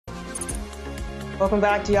Welcome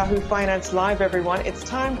back to Yahoo Finance Live, everyone. It's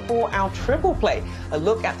time for our triple play, a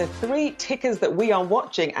look at the three tickers that we are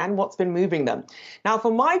watching and what's been moving them. Now,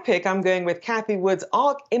 for my pick, I'm going with Cathie Wood's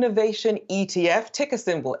Ark Innovation ETF, ticker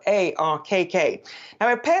symbol ARKK.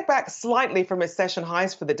 Now, it pared back slightly from its session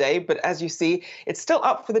highs for the day, but as you see, it's still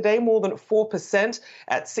up for the day more than 4%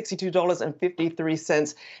 at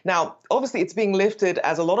 $62.53. Now, obviously, it's being lifted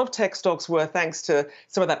as a lot of tech stocks were thanks to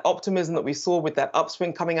some of that optimism that we saw with that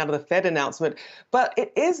upswing coming out of the Fed announcement. But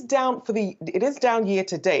it is down year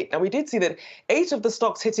to date. Now, we did see that 8 of the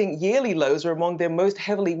stocks hitting yearly lows are among their most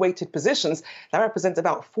heavily weighted positions. That represents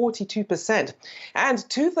about 42%. And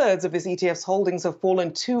 2/3 of this ETF's holdings have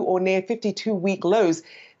fallen to or near 52-week lows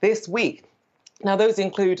this week. Now, those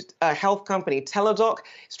include a health company, Teladoc,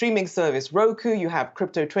 streaming service Roku, you have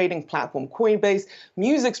crypto trading platform Coinbase,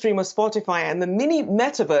 music streamer Spotify, and the mini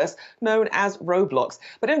metaverse known as Roblox.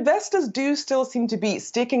 But investors do still seem to be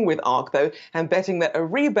sticking with Ark, though, and betting that a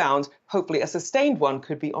rebound, hopefully a sustained one,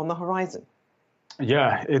 could be on the horizon.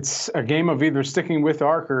 Yeah, it's a game of either sticking with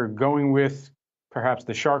Ark or going with perhaps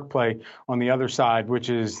the shark play on the other side, which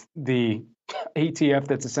is the ETF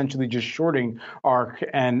that's essentially just shorting Ark.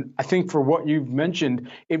 And I think for what you've mentioned,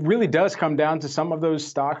 it really does come down to some of those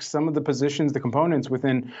stocks, some of the positions, the components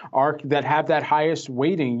within Ark that have that highest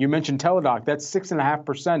weighting. You mentioned Teladoc, that's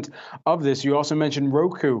 6.5% of this. You also mentioned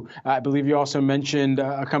Roku. I believe you also mentioned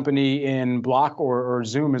a company in Block or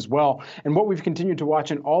Zoom as well. And what we've continued to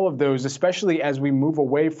watch in all of those, especially as we move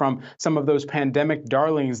away from some of those pandemic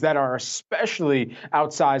darlings that are especially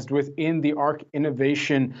outsized within the Ark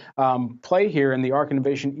Innovation play here in the Ark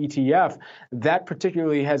Innovation ETF, that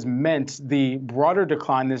particularly has meant the broader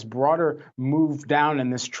decline, this broader move down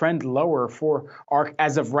and this trend lower for Ark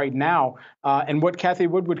as of right now. And what Cathie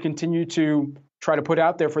Wood would continue to try to put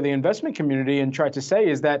out there for the investment community and try to say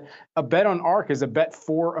is that a bet on Ark is a bet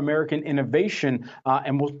for American innovation.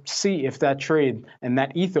 And we'll see if that trade and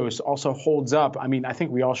that ethos also holds up. I mean, I think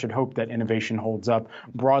we all should hope that innovation holds up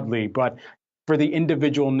broadly, but for the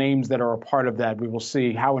individual names that are a part of that, we will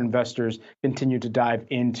see how investors continue to dive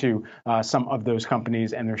into some of those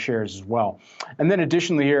companies and their shares as well. And then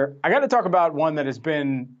additionally here, I got to talk about one that has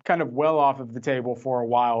been kind of well off of the table for a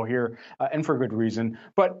while here, and for good reason.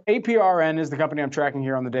 But APRN is the company I'm tracking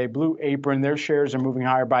here on the day. Blue Apron, their shares are moving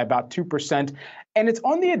higher by about 2%. And it's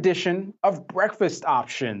on the addition of breakfast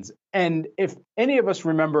options. And if any of us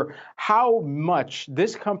remember how much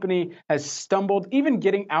this company has stumbled, even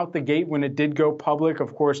getting out the gate when it did go public,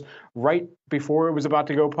 of course, right before it was about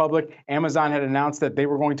to go public, Amazon had announced that they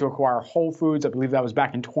were going to acquire Whole Foods. I believe that was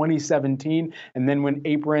back in 2017. And then when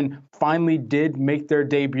Apron finally did make their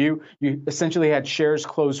debut, you essentially had shares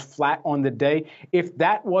close flat on the day. If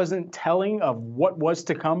that wasn't telling of what was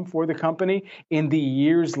to come for the company in the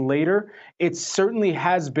years later, it certainly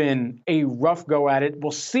has been a rough go at it.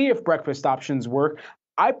 We'll see if breakfast options work.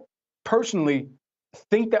 I personally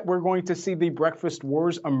think that we're going to see the breakfast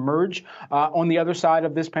wars emerge on the other side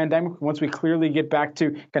of this pandemic once we clearly get back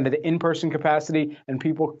to kind of the in-person capacity and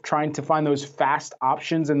people trying to find those fast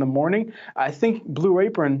options in the morning. I think Blue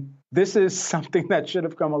Apron, this is something that should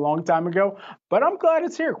have come a long time ago, but I'm glad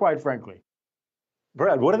it's here, quite frankly.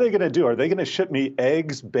 Brad, what are they going to do? Are they going to ship me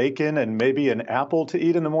eggs, bacon, and maybe an apple to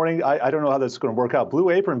eat in the morning? I don't know how that's going to work out.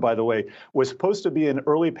 Blue Apron, by the way, was supposed to be an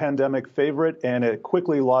early pandemic favorite, and it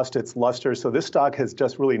quickly lost its luster. So this stock has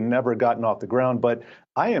just really never gotten off the ground. But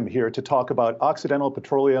I am here to talk about Occidental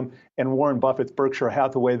Petroleum and Warren Buffett's Berkshire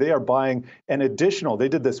Hathaway. They are buying an additional, they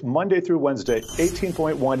did this Monday through Wednesday,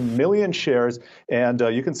 18.1 million shares. And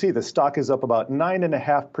you can see the stock is up about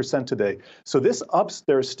 9.5% today. So this ups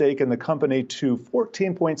their stake in the company to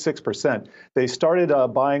 14.6%. They started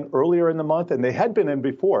buying earlier in the month, and they had been in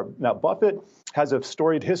before. Now, Buffett has a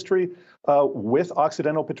storied history with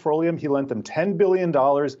Occidental Petroleum. He lent them $10 billion,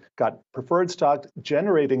 got preferred stock,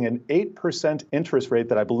 generating an 8% interest rate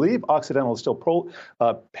that I believe Occidental is still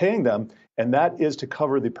paying them. And that is to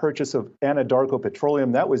cover the purchase of Anadarko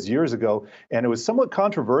Petroleum. That was years ago, and it was somewhat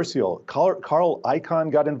controversial. Carl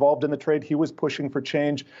Icahn got involved in the trade. He was pushing for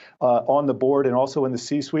change on the board and also in the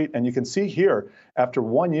C-suite. And you can see here, after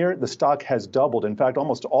 1 year, the stock has doubled. In fact,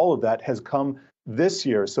 almost all of that has come this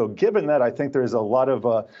year. So given that, I think there's a lot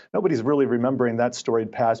of, nobody's really remembering that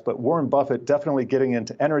storied past, but Warren Buffett definitely getting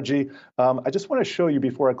into energy. I just want to show you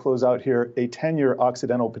before I close out here a 10-year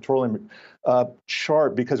Occidental Petroleum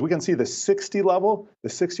chart, because we can see the 60 level. The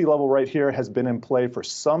 60 level right here has been in play for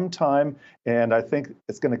some time, and I think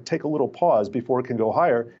it's going to take a little pause before it can go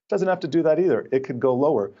higher. It doesn't have to do that either. It could go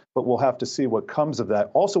lower, but we'll have to see what comes of that.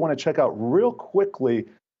 Also want to check out real quickly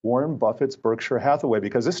Warren Buffett's Berkshire Hathaway,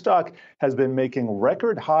 because this stock has been making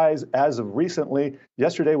record highs as of recently.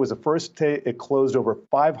 Yesterday was the first day it closed over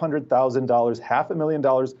 $500,000,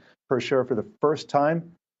 $500,000 per share for the first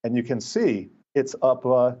time. And you can see it's up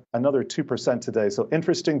another 2% today. So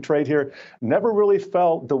interesting trade here. Never really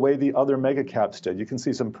felt the way the other mega caps did. You can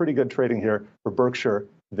see some pretty good trading here for Berkshire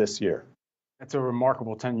this year. That's a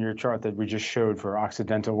remarkable 10-year chart that we just showed for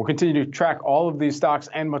Occidental. We'll continue to track all of these stocks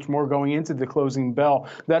and much more going into the closing bell.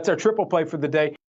 That's our triple play for the day.